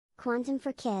Quantum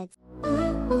for Kids.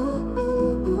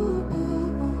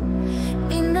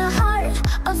 In the heart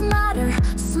of matter,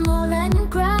 small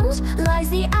and grand, lies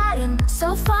the atom,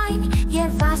 so fine, yet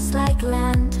vast like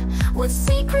land. With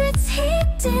secrets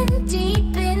hidden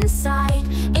deep inside,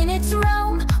 in its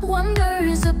realm,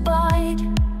 wonders abide.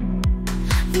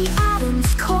 The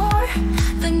atom's core,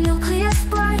 the nucleus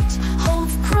bright,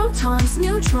 holds protons,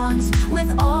 neutrons,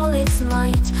 with all its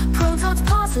might. Protons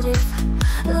positive,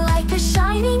 like a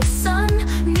shining sun.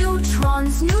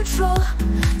 Neutrons neutral,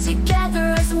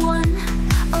 together as one.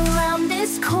 Around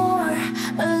this core,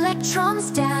 electrons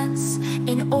dance,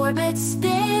 in orbit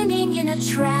spinning in a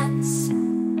trance.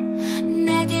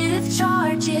 Negative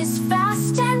charges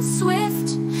fast and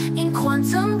swift, in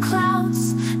quantum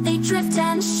clouds they drift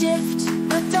and shift.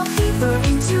 But delve deeper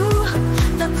into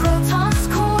the proton's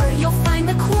core, you'll find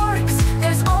the quarks,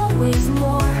 there's always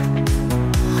more.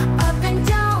 Up and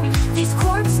down, these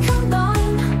quarks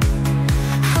combine,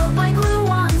 held by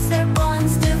gluons, their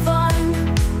bonds divine.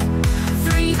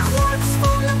 Three quarks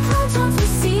form the protons we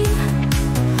see,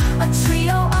 a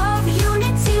trio of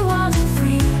unity wild and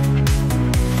free.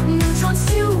 Neutrons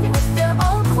too, with their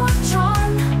own quark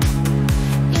charm,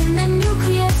 in the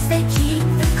nucleus they keep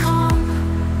the calm.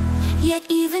 Yet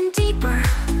even deeper,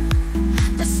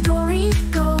 the story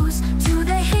goes to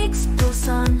the Higgs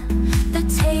boson. The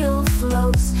tale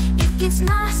flows, it gives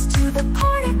mass to the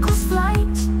particles'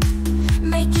 flight,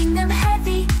 making them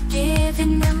heavy,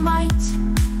 giving them might.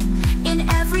 In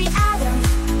every atom,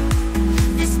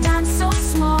 this dance so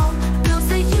small builds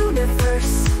the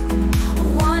universe,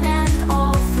 one and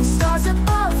all. From stars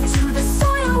above to the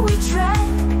soil we tread,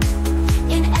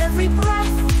 in every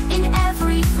breath, in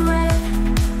every thread.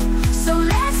 So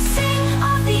let's sing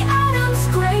of the atom's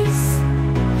grace,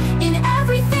 in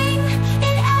everything,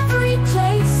 in every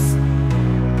place.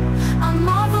 A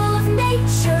marvel of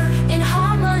nature in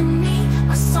harmony,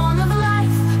 a song of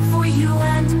life for you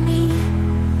and me.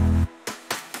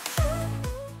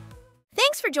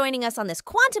 Thanks for joining us on this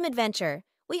quantum adventure.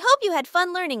 We hope you had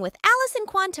fun learning with Alice and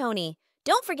Quantony.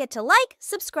 Don't forget to like,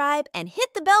 subscribe, and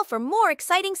hit the bell for more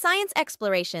exciting science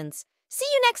explorations. See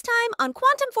you next time on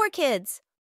Quantum for Kids.